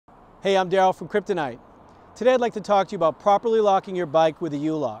Hey, I'm Daryl from Kryptonite. Today I'd like to talk to you about properly locking your bike with a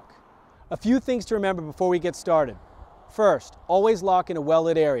U-lock. A few things to remember before we get started. First, always lock in a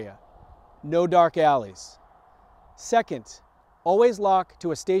well-lit area. No dark alleys. Second, always lock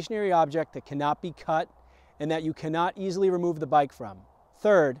to a stationary object that cannot be cut and that you cannot easily remove the bike from.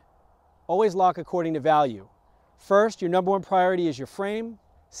 Third, always lock according to value. First, your number one priority is your frame.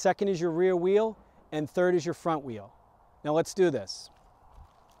 Second is your rear wheel. And third is your front wheel. Now let's do this.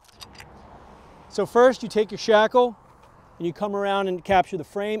 So first you take your shackle and you come around and capture the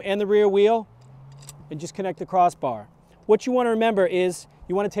frame and the rear wheel and just connect the crossbar. What you want to remember is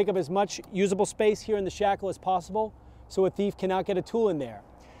you want to take up as much usable space here in the shackle as possible so a thief cannot get a tool in there.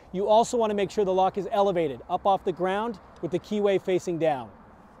 You also want to make sure the lock is elevated up off the ground with the keyway facing down.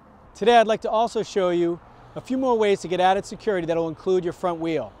 Today I'd like to also show you a few more ways to get added security that will include your front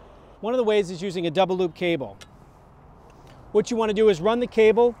wheel. One of the ways is using a double loop cable. What you want to do is run the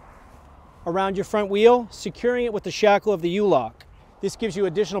cable around your front wheel, securing it with the shackle of the U-lock. This gives you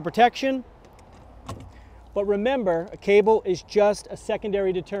additional protection, but remember, a cable is just a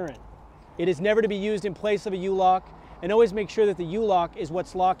secondary deterrent. It is never to be used in place of a U-lock, and always make sure that the U-lock is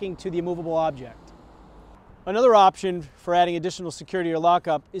what's locking to the immovable object. Another option for adding additional security or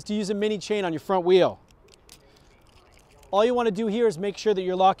lockup is to use a mini chain on your front wheel. All you want to do here is make sure that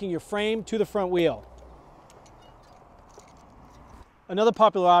you're locking your frame to the front wheel. Another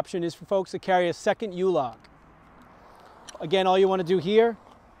popular option is for folks that carry a second U-lock. Again, all you want to do here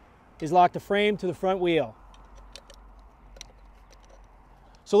is lock the frame to the front wheel.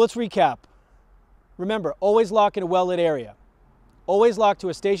 So let's recap. Remember, always lock in a well-lit area. Always lock to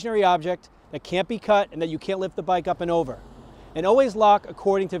a stationary object that can't be cut and that you can't lift the bike up and over. And always lock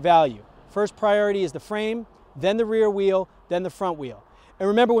according to value. First priority is the frame, then the rear wheel, then the front wheel. And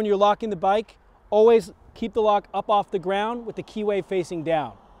remember, when you're locking the bike, always keep the lock up off the ground with the keyway facing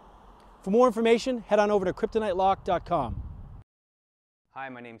down. For more information, head on over to kryptonitelock.com. Hi,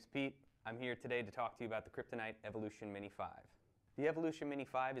 my name's Pete. I'm here today to talk to you about the Kryptonite Evolution Mini 5. The Evolution Mini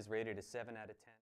 5 is rated a 7 out of 10.